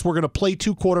crazy ass, we're going to play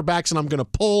 2 quarterbacks, and I'm going to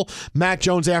pull Mac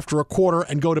Jones after a quarter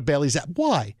and go to Bailey Zappe.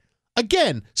 Why?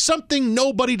 Again, something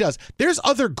nobody does. There's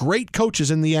other great coaches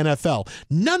in the NFL.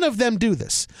 None of them do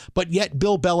this, but yet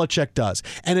Bill Belichick does.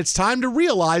 And it's time to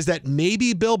realize that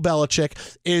maybe Bill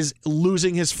Belichick is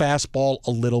losing his fastball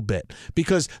a little bit,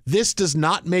 because this does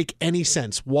not make any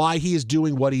sense why he is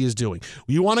doing what he is doing.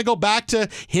 You want to go back to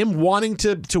him wanting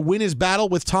to win his battle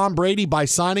with Tom Brady by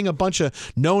signing a bunch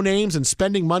of no-names and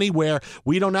spending money where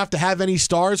we don't have to have any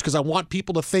stars because I want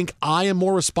people to think I am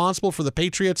more responsible for the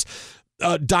Patriots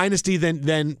dynasty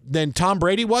than Tom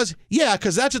Brady was? Yeah,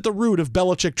 because that's at the root of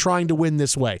Belichick trying to win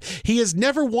this way. He has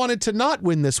never wanted to not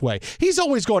win this way. He's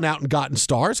always gone out and gotten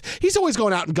stars. He's always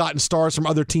gone out and gotten stars from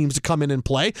other teams to come in and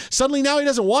play. Suddenly now he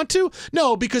doesn't want to?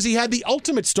 No, because he had the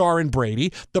ultimate star in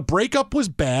Brady. The breakup was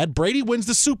bad. Brady wins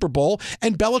the Super Bowl,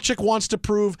 and Belichick wants to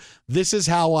prove, this is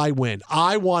how I win.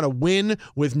 I want to win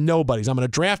with nobodies. I'm going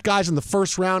to draft guys in the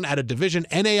first round out of division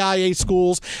NAIA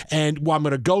schools, and I'm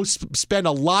going to go spend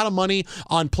a lot of money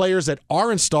on players that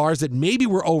aren't stars that maybe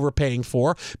we're overpaying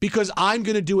for, because I'm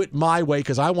going to do it my way,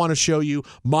 because I want to show you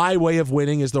my way of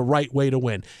winning is the right way to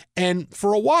win. And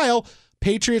for a while,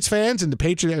 Patriots fans and the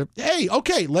Patriots, hey,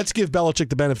 okay, let's give Belichick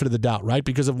the benefit of the doubt, right?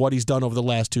 Because of what he's done over the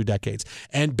last 2 decades.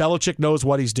 And Belichick knows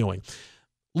what he's doing.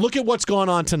 Look at what's going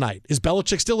on tonight. Is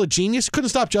Belichick still a genius? Couldn't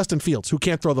stop Justin Fields, who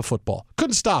can't throw the football.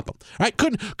 Couldn't stop him. Right?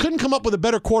 Couldn't come up with a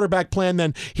better quarterback plan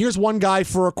than here's one guy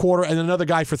for a quarter and another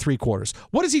guy for 3 quarters.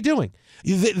 What is he doing?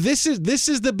 This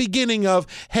is the beginning of,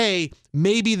 hey,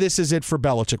 maybe this is it for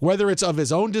Belichick. Whether it's of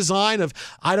his own design of,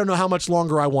 I don't know how much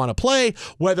longer I want to play,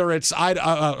 whether it's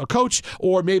a coach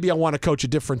or maybe I want to coach a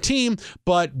different team,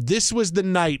 but this was the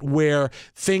night where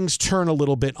things turn a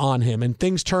little bit on him, and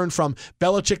things turn from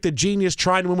Belichick, the genius,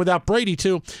 trying to win without Brady,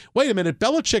 to, wait a minute,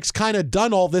 Belichick's kind of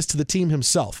done all this to the team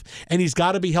himself, and he's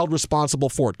got to be held responsible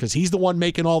for it because he's the one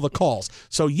making all the calls.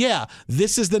 So yeah,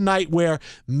 this is the night where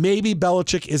maybe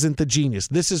Belichick isn't the genius.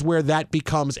 This is where that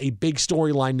becomes a big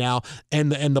storyline now,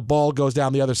 and the ball goes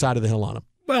down the other side of the hill on him.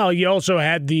 Well, you also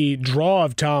had the draw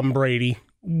of Tom Brady,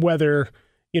 whether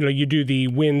you do the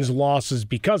wins, losses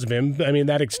because of him. I mean,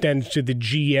 that extends to the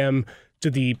GM, to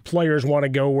the players want to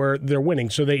go where they're winning.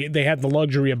 So they had the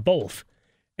luxury of both.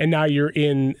 And now you're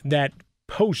in that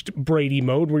post-Brady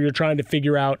mode where you're trying to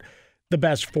figure out the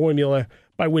best formula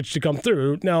by which to come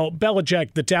through. Now,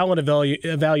 Belichick, the talent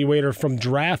evaluator from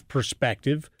draft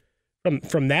perspective,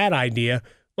 from that idea,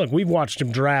 look, we've watched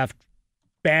him draft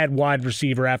bad wide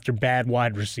receiver after bad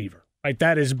wide receiver. Right?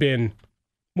 That has been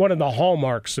one of the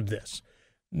hallmarks of this.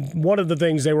 One of the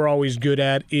things they were always good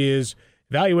at is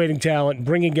evaluating talent,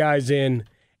 bringing guys in,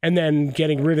 and then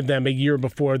getting rid of them a year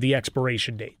before the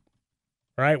expiration date.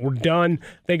 All right, we're done.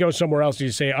 They go somewhere else, and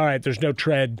you say, all right, there's no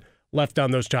tread left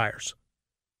on those tires.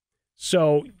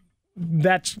 So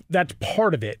that's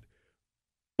part of it.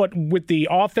 But with the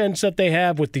offense that they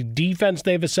have, with the defense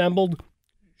they've assembled,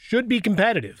 should be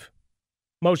competitive.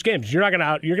 Most games, you're not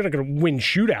going to win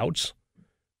shootouts,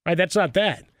 right? That's not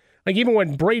that. Like even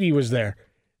when Brady was there,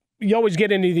 you always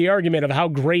get into the argument of how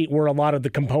great were a lot of the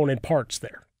component parts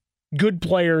there. Good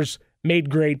players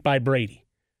made great by Brady.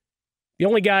 The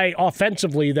only guy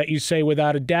offensively that you say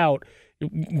without a doubt,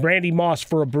 Randy Moss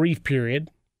for a brief period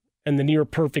and the near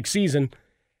perfect season,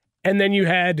 and then you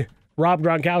had Rob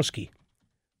Gronkowski.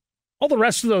 All the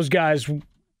rest of those guys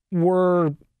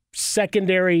were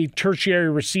secondary,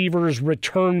 tertiary receivers,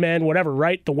 return men, whatever,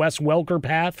 right? The Wes Welker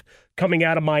path coming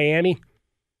out of Miami.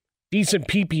 Decent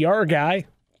PPR guy,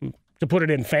 to put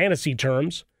it in fantasy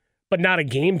terms, but not a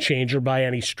game changer by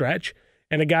any stretch.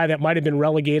 And a guy that might have been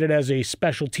relegated as a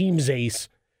special teams ace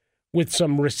with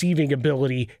some receiving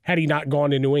ability had he not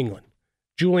gone to New England.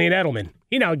 Julian Edelman,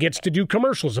 he now gets to do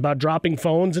commercials about dropping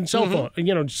phones and cell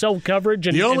phone, cell coverage.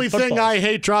 And the only and thing I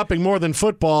hate dropping more than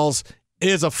footballs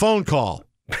is a phone call.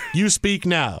 You speak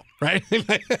now, right?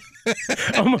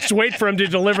 Almost wait for him to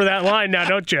deliver that line now,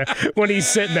 don't you? When he's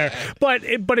sitting there, but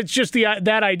it's just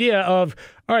that idea of,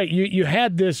 all right, you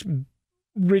had this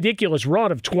ridiculous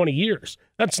run of 20 years.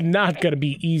 That's not going to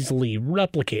be easily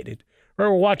replicated.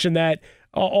 We're watching that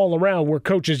all around where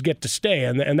coaches get to stay,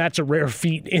 and that's a rare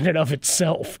feat in and of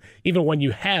itself, even when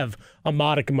you have a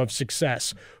modicum of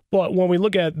success. But when we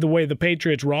look at the way the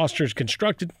Patriots roster is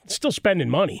constructed, it's still spending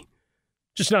money,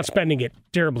 just not spending it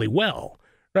terribly well,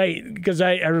 right? Because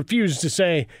I refuse to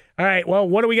say, all right, well,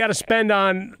 what do we got to spend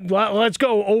on? Let's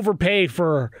go overpay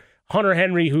for Hunter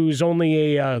Henry, who's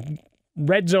only a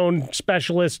red zone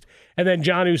specialist, and then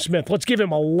Jonnu Smith. Let's give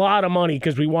him a lot of money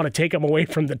because we want to take him away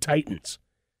from the Titans.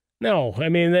 No, I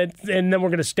mean, and then we're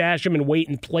going to stash him and wait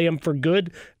and play him for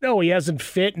good. No, he hasn't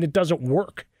fit, and it doesn't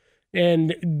work.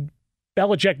 And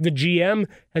Belichick, the GM,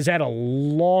 has had a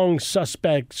long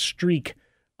suspect streak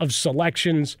of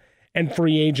selections and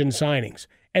free agent signings.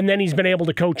 And then he's been able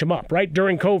to coach them up, right?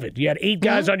 During COVID, you had 8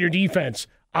 guys on your defense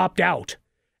opt out,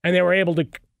 and they were able to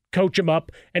coach them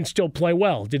up and still play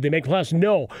well. Did they make playoffs?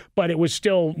 No, but it was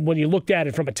still, when you looked at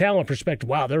it from a talent perspective,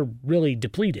 wow, they're really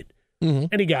depleted.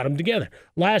 And he got them together.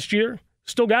 Last year,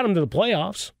 still got them to the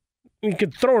playoffs. You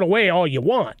could throw it away all you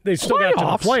want. They still got to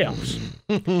the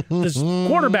playoffs. This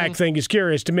quarterback thing is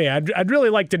curious to me. I'd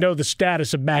really like to know the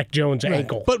status of Mac Jones'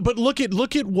 ankle. But look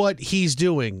at what he's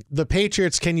doing. The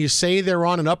Patriots, can you say they're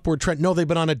on an upward trend? No, they've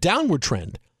been on a downward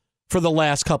trend for the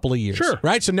last couple of years. Sure.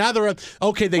 Right? So now they're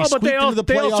okay, they squeaked into the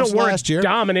playoffs last year.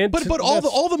 Dominant. But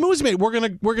all the moves made.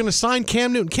 We're gonna sign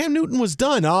Cam Newton. Cam Newton was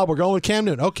done. Oh, we're going with Cam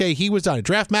Newton. Okay, he was done.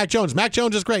 Draft Mac Jones. Mac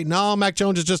Jones is great. No, Mac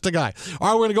Jones is just a guy.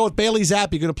 All right, we're gonna go with Bailey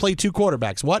Zappe. You're gonna play 2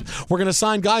 quarterbacks. What? We're gonna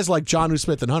sign guys like Jonnu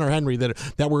Smith and Hunter Henry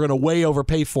that we're gonna way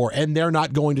overpay for, and they're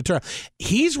not going to turn.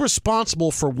 He's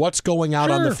responsible for what's going out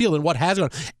on the field and what has gone,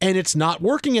 and it's not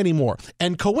working anymore.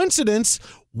 And coincidence,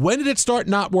 when did it start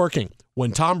not working?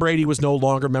 When Tom Brady was no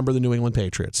longer a member of the New England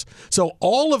Patriots. So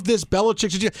all of this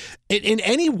Belichick, in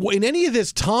any of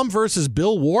this Tom versus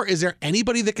Bill war, is there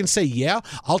anybody that can say, yeah,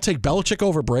 I'll take Belichick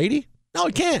over Brady? No,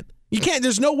 it can't. You can't.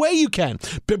 There's no way you can.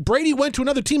 But Brady went to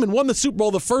another team and won the Super Bowl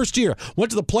the first year,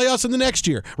 went to the playoffs in the next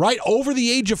year, right? Over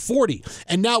the age of 40.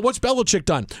 And now what's Belichick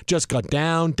done? Just got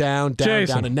down, down,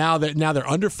 and now they're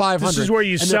under 500. This is where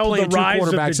you sell the rise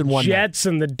of the Jets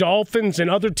and the Dolphins and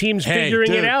other teams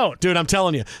figuring it out. Dude, I'm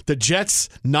telling you, the Jets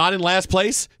not in last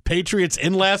place, Patriots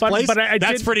in last place,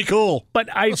 that's pretty cool. But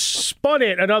I spun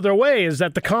it another way, is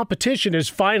that the competition is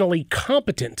finally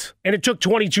competent. And it took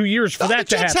 22 years for that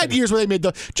to happen. The Jets had years where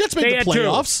the Jets made the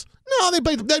playoffs. No,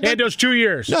 they had those 2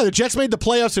 years. No, the Jets made the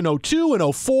playoffs in 2002 and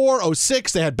 2004,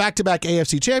 2006. They had back-to-back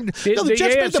AFC champions. No, the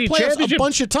Jets made the playoffs a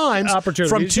bunch of times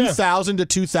from 2000 to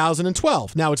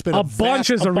 2012. Now it's been a bunch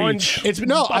is a reach.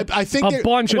 I think a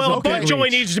bunch is a bunch only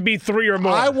needs to be 3 or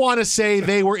more. I want to say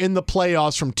they were in the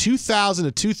playoffs from 2000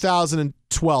 to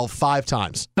 2012 5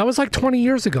 times. That was like 20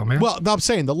 years ago, man. Well, I'm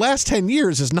saying the last 10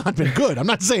 years has not been good. I'm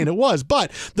not saying it was,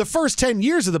 but the first 10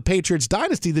 years of the Patriots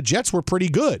dynasty, the Jets were pretty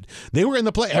good. They were in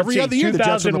the play every other year. The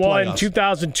Jets were in the playoffs.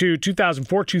 2002,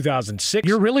 2004, 2006.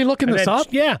 You're really looking this up?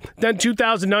 Yeah. Then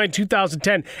 2009,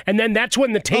 2010, and then that's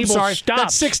when the table stopped.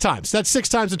 That's 6 times. That's 6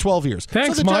 times in 12 years.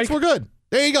 Thanks, so the Mike. Jets were good.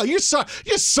 There you go. You're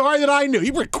sorry that I knew.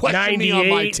 You were questioning me on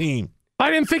my team.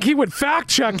 I didn't think he would fact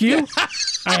check you.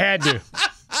 I had to.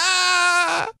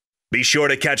 Be sure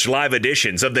to catch live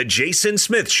editions of The Jason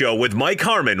Smith Show with Mike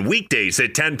Harmon weekdays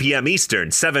at 10 p.m.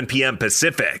 Eastern, 7 p.m.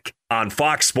 Pacific on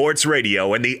Fox Sports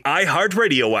Radio and the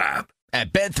iHeartRadio app.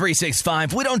 At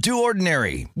Bet365, we don't do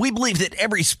ordinary. We believe that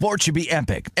every sport should be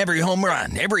epic. Every home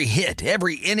run, every hit,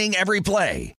 every inning, every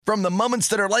play. From the moments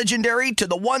that are legendary to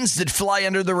the ones that fly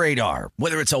under the radar.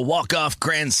 Whether it's a walk-off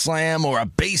grand slam or a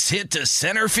base hit to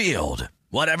center field.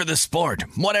 Whatever the sport,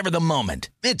 whatever the moment,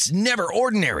 it's never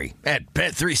ordinary at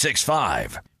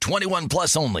Bet365. 21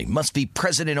 plus only. Must be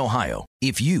present in Ohio.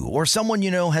 If you or someone you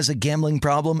know has a gambling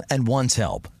problem and wants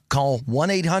help, call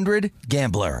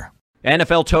 1-800-GAMBLER.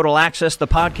 NFL Total Access, the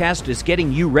podcast, is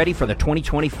getting you ready for the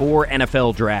 2024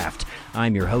 NFL Draft.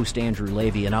 I'm your host, Andrew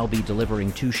Levy, and I'll be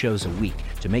delivering 2 shows a week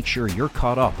to make sure you're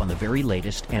caught up on the very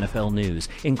latest NFL news,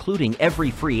 including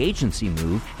every free agency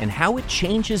move and how it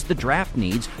changes the draft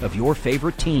needs of your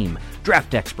favorite team.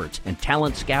 Draft experts and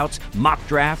talent scouts, mock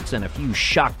drafts, and a few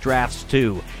shock drafts,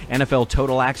 too. NFL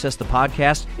Total Access, the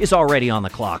podcast, is already on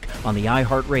the clock on the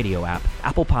iHeartRadio app,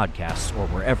 Apple Podcasts, or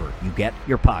wherever you get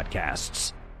your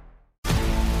podcasts.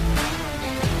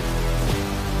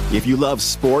 If you love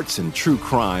sports and true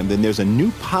crime, then there's a new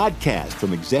podcast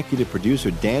from executive producer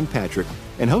Dan Patrick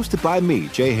and hosted by me,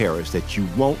 Jay Harris, that you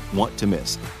won't want to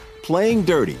miss. Playing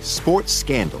Dirty: Sports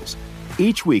Scandals.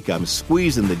 Each week, I'm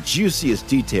squeezing the juiciest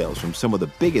details from some of the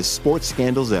biggest sports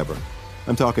scandals ever.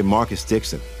 I'm talking Marcus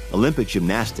Dixon, Olympic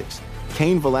gymnastics,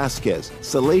 Cain Velasquez,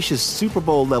 salacious Super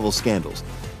Bowl-level scandals.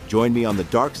 Join me on the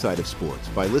dark side of sports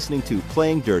by listening to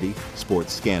Playing Dirty: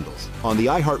 Sports Scandals on the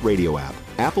iHeartRadio app,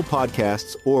 Apple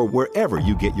Podcasts, or wherever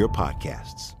you get your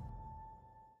podcasts.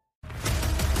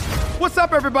 What's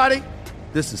up, everybody?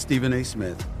 This is Stephen A.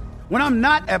 Smith. When I'm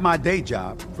not at my day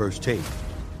job, First Take,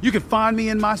 you can find me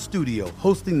in my studio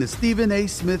hosting the Stephen A.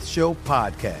 Smith Show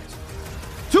podcast.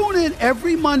 Tune in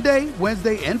every Monday,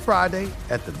 Wednesday, and Friday,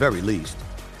 at the very least,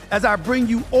 as I bring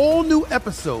you all new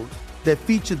episodes that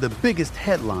feature the biggest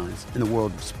headlines in the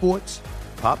world of sports,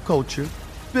 pop culture,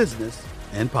 business,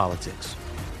 and politics.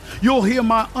 You'll hear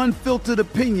my unfiltered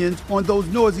opinions on those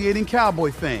nauseating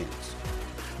Cowboy fans,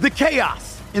 the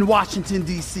chaos in Washington,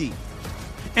 D.C.,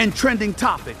 and trending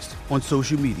topics on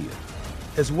social media,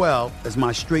 as well as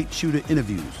my straight shooter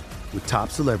interviews with top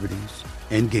celebrities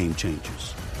and game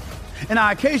changers. And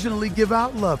I occasionally give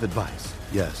out love advice.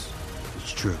 Yes,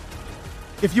 it's true.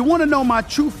 If you want to know my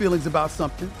true feelings about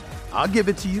something, I'll give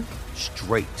it to you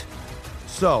straight.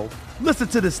 So, listen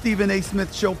to the Stephen A.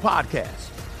 Smith Show podcast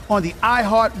on the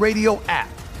iHeartRadio app,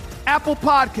 Apple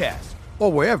Podcasts,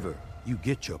 or wherever you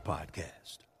get your podcast.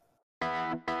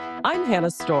 I'm Hannah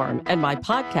Storm, and my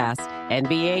podcast,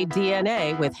 NBA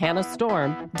DNA with Hannah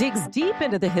Storm, digs deep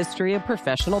into the history of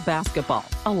professional basketball,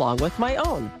 along with my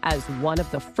own, as one of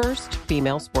the first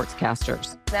female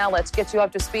sportscasters. Now let's get you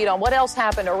up to speed on what else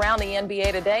happened around the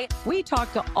NBA today. We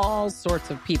talk to all sorts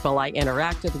of people I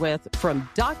interacted with, from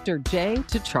Dr. J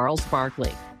to Charles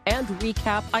Barkley, and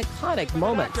recap iconic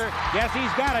moments. Yes,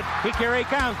 he's got it. Here he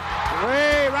comes.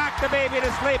 Way rock the baby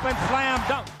to sleep and slam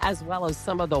dunk. As well as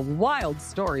some of the wild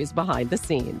stories behind the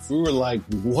scenes. We were like,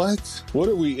 what? What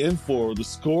are we in for? The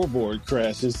scoreboard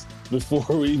crashes before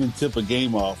we even tip a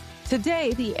game off.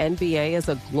 Today, the NBA is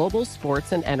a global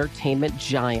sports and entertainment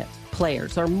giant.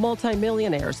 Players are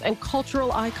multimillionaires and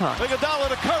cultural icons. Iguodala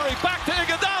to Curry, back to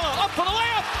Iguodala, up for the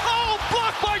layup. Oh,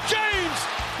 blocked by James.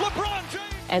 LeBron James.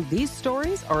 And these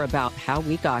stories are about how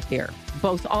we got here,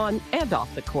 both on and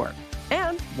off the court.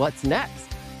 And what's next?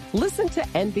 Listen to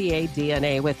NBA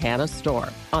DNA with Hannah Storm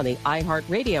on the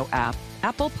iHeartRadio app,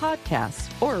 Apple Podcasts,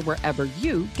 or wherever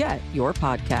you get your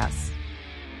podcasts.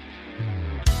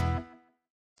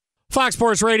 Fox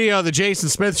Sports Radio, the Jason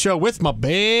Smith Show with my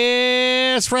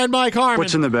best friend Mike Harmon.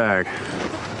 What's in the bag?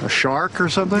 A shark or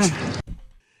something?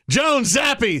 Jones,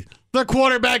 Zappe, the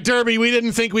quarterback derby we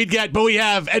didn't think we'd get, but we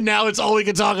have, and now it's all we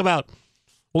can talk about.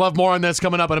 We'll have more on this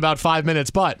coming up in about 5 minutes,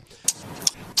 but...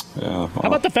 How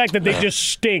about the fact that they just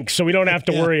stink, so we don't have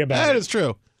to worry about it? That is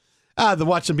true.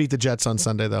 Watch them beat the Jets on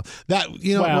Sunday, though. That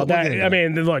in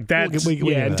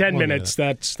 10 minutes,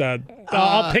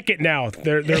 I'll pick it now.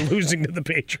 They're losing to the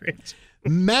Patriots.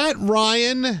 Matt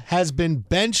Ryan has been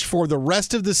benched for the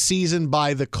rest of the season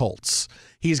by the Colts.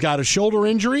 He's got a shoulder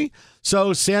injury,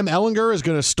 so Sam Ehlinger is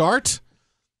going to start.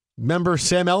 Remember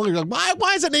Sam Ehlinger? Why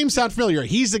does that name sound familiar?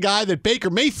 He's the guy that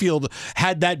Baker Mayfield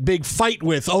had that big fight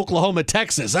with Oklahoma,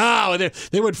 Texas.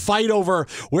 They would fight over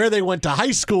where they went to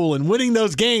high school and winning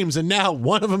those games, and now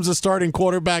one of them's a starting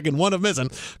quarterback and one of them isn't,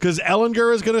 because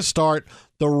Ehlinger is going to start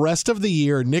the rest of the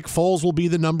year. Nick Foles will be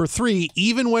the number 3,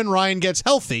 even when Ryan gets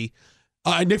healthy.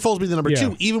 Nick Foles will be the number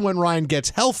 2. Even when Ryan gets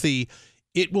healthy,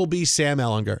 it will be Sam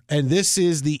Ehlinger. And this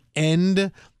is the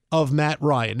end of Matt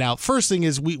Ryan. Now, first thing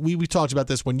is, we talked about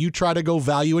this. When you try to go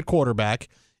value at quarterback,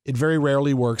 it very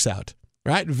rarely works out,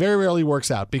 right? Very rarely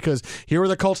works out, because here are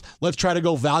the Colts. Let's try to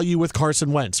go value with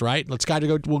Carson Wentz, right?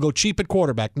 We'll go cheap at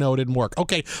quarterback. No, it didn't work.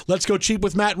 Okay, let's go cheap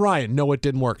with Matt Ryan. No, it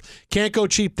didn't work. Can't go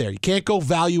cheap there. You can't go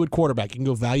value at quarterback. You can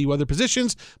go value other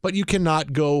positions, but you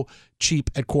cannot go cheap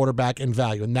at quarterback and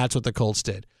value, and that's what the Colts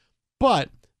did. But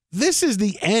this is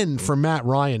the end for Matt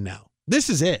Ryan now. This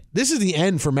is it. This is the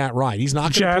end for Matt Ryan. He's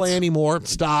not going to play anymore.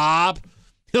 Stop.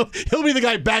 He'll be the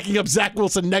guy backing up Zach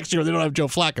Wilson next year. They don't have Joe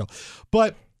Flacco.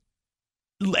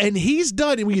 And he's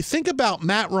done. And when you think about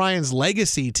Matt Ryan's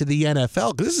legacy to the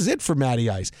NFL, because this is it for Matty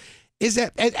Ice, is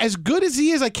that as good as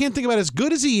he is, I can't think about as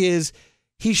good as he is,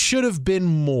 he should have been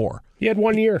more. He had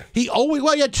 1 year. He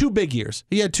had 2 big years.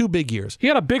 He had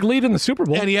a big lead in the Super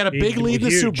Bowl. And he had a big lead in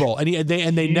the Super Bowl. And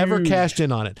they never cashed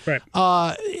in on it. Right.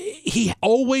 He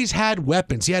always had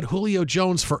weapons. He had Julio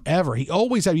Jones forever. He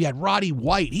had Roddy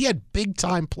White. He had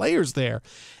big-time players there.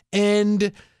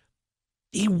 And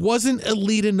he wasn't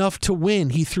elite enough to win.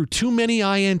 He threw too many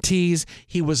INTs.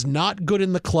 He was not good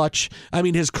in the clutch. I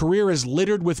mean, his career is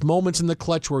littered with moments in the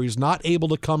clutch where he's not able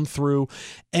to come through.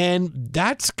 And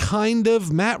that's kind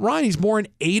of Matt Ryan. He's more an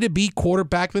A to B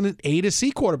quarterback than an A to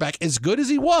C quarterback. As good as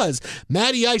he was,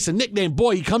 Matty Ice, a nickname,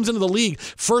 boy, he comes into the league,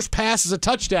 first pass is a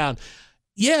touchdown.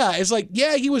 Yeah, it's like,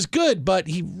 he was good, but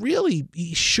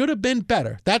he should have been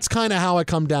better. That's kind of how I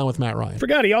come down with Matt Ryan.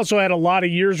 Forgot he also had a lot of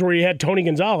years where he had Tony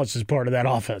Gonzalez as part of that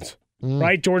offense,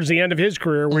 right? Towards the end of his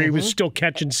career where he was still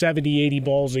catching 70, 80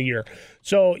 balls a year.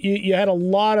 So you had a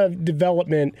lot of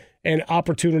development and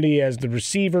opportunity as the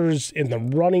receivers in the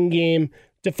running game.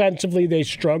 Defensively, they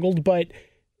struggled, but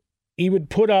he would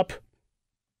put up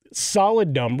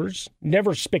solid numbers,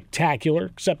 never spectacular,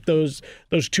 except those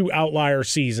 2 outlier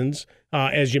seasons.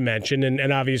 As you mentioned,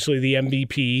 and obviously the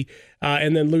MVP,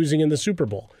 and then losing in the Super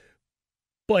Bowl.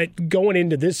 But going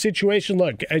into this situation,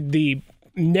 look, the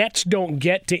Nets don't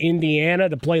get to Indiana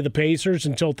to play the Pacers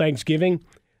until Thanksgiving.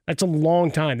 That's a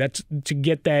long time. That's to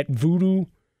get that voodoo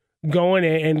going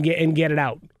and get it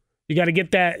out. You got to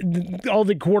get that. All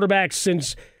the quarterbacks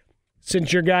since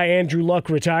your guy Andrew Luck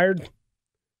retired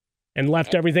and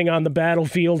left everything on the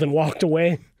battlefield and walked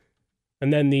away.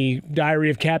 And then the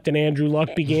diary of Captain Andrew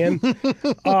Luck began.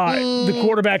 The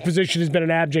quarterback position has been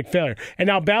an abject failure. And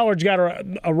now Ballard's got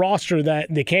a roster that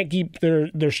they can't keep.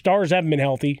 Their stars haven't been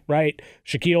healthy, right?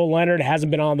 Shaquille Leonard hasn't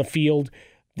been on the field.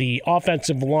 The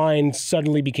offensive line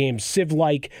suddenly became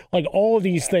sieve-like. Like all of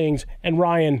these things. And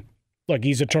Ryan, look,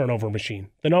 he's a turnover machine.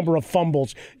 The number of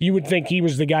fumbles, you would think he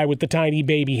was the guy with the tiny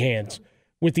baby hands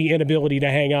with the inability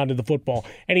to hang on to the football.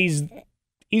 And he's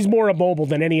more immobile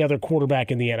than any other quarterback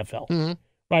in the NFL,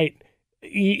 right?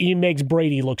 He makes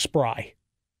Brady look spry.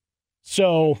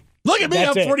 So look at me,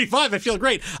 I'm 45. I feel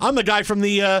great. I'm the guy from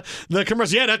the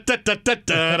commercial. No. You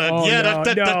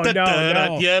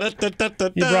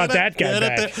brought that guy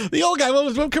back. The old guy.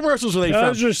 What commercials were they from?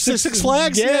 Those are Six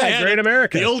Flags? Yeah, Great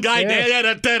America. The old guy.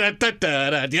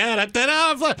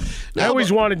 I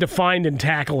always wanted to find and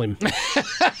tackle him.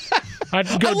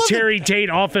 I'd go Terry Tate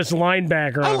office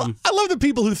linebacker. I love the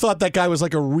people who thought that guy was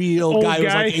like a real Old guy who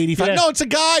was like 85. Yeah. No, it's a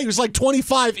guy who's like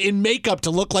 25 in makeup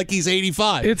to look like he's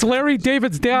 85. It's Larry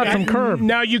David's dad from Curb.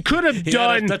 Now, you could have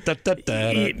done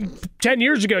 10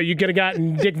 years ago, you could have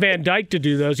gotten Dick Van Dyke to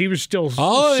do those. He was still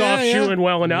soft-shoeing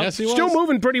well enough. Yes, he was. Still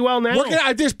moving pretty well now.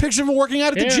 There's pictures of him working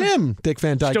out at the gym. Dick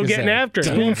Van Dyke Still is getting there. after it.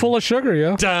 Spoonful of sugar,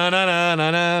 yeah.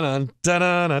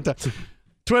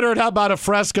 Twitter at How About a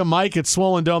Fresca, Mike at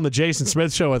Swollen Dome, the Jason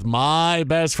Smith Show with my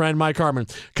best friend, Mike Harmon.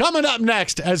 Coming up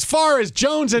next, as far as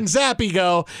Jones and Zappe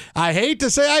go, I hate to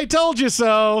say I told you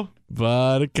so,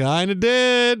 but it kind of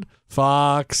did.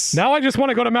 Fox. Now I just want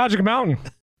to go to Magic Mountain.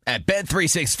 At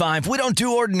Bet365, we don't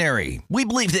do ordinary. We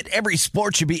believe that every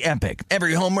sport should be epic.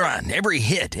 Every home run, every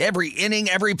hit, every inning,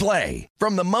 every play.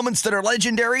 From the moments that are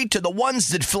legendary to the ones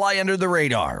that fly under the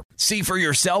radar. See for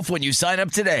yourself when you sign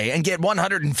up today and get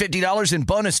 $150 in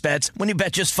bonus bets when you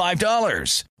bet just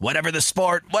 $5. Whatever the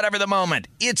sport, whatever the moment,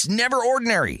 it's never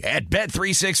ordinary at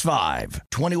Bet365.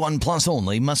 21 plus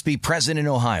only. Must be present in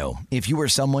Ohio. If you or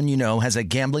someone you know has a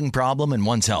gambling problem and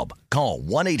wants help, call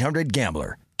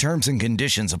 1-800-GAMBLER. Terms and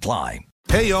conditions apply.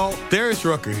 Hey, y'all, Darius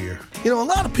Rucker here. You know, a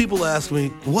lot of people ask me,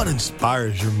 what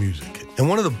inspires your music? And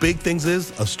one of the big things is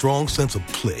a strong sense of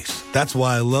place. That's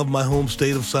why I love my home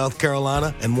state of South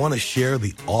Carolina and want to share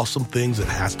the awesome things it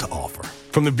has to offer.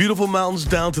 From the beautiful mountains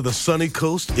down to the sunny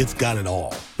coast, it's got it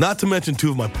all. Not to mention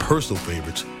two of my personal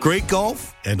favorites, great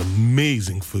golf and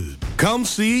amazing food. Come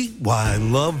see why I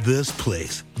love this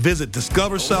place. Visit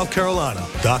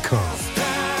discoversouthcarolina.com.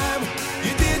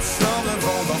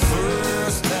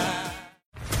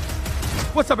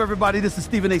 What's up, everybody? This is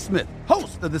Stephen A. Smith,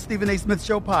 host of the Stephen A. Smith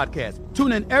Show podcast.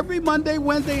 Tune in every Monday,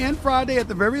 Wednesday, and Friday at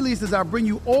the very least as I bring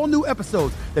you all new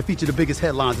episodes that feature the biggest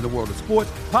headlines in the world of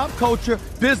sports, pop culture,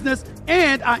 business,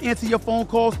 and I answer your phone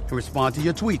calls and respond to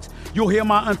your tweets. You'll hear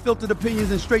my unfiltered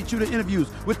opinions and straight-shooter interviews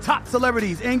with top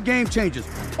celebrities and game changers.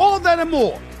 All that and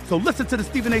more. So listen to the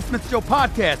Stephen A. Smith Show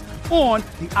podcast on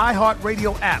the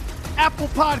iHeartRadio app, Apple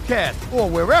Podcasts, or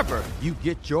wherever you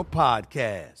get your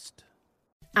podcast.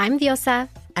 I'm Diosa.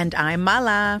 And I'm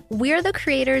Mala. We're the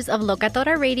creators of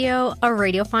Locatora Radio, a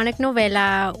radiophonic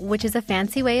novela, which is a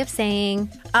fancy way of saying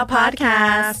a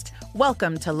podcast.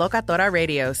 Welcome to Locatora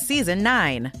Radio Season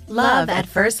 9. Love at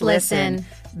First Listen.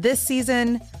 This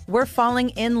season, we're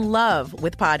falling in love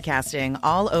with podcasting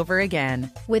all over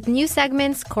again. With new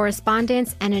segments,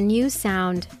 correspondence, and a new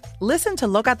sound. Listen to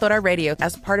Locatora Radio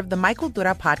as part of the Michael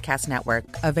Dura Podcast Network,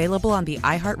 available on the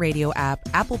iHeartRadio app,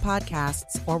 Apple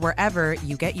Podcasts, or wherever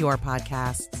you get your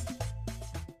podcasts.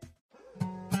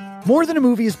 More Than a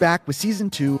Movie is back with Season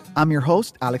 2. I'm your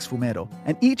host, Alex Fumero,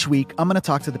 and each week I'm going to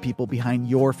talk to the people behind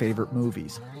your favorite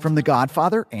movies. From The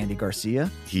Godfather, Andy Garcia.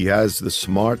 He has the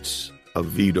smarts of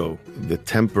Vito, the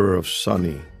temper of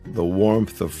Sonny, the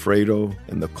warmth of Fredo,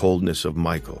 and the coldness of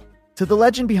Michael. To the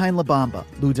legend behind La Bamba,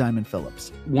 Lou Diamond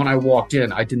Phillips. When I walked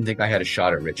in, I didn't think I had a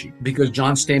shot at Richie because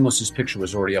John Stamos' picture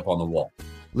was already up on the wall.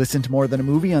 Listen to More Than a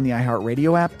Movie on the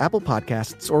iHeartRadio app, Apple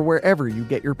Podcasts, or wherever you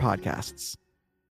get your podcasts.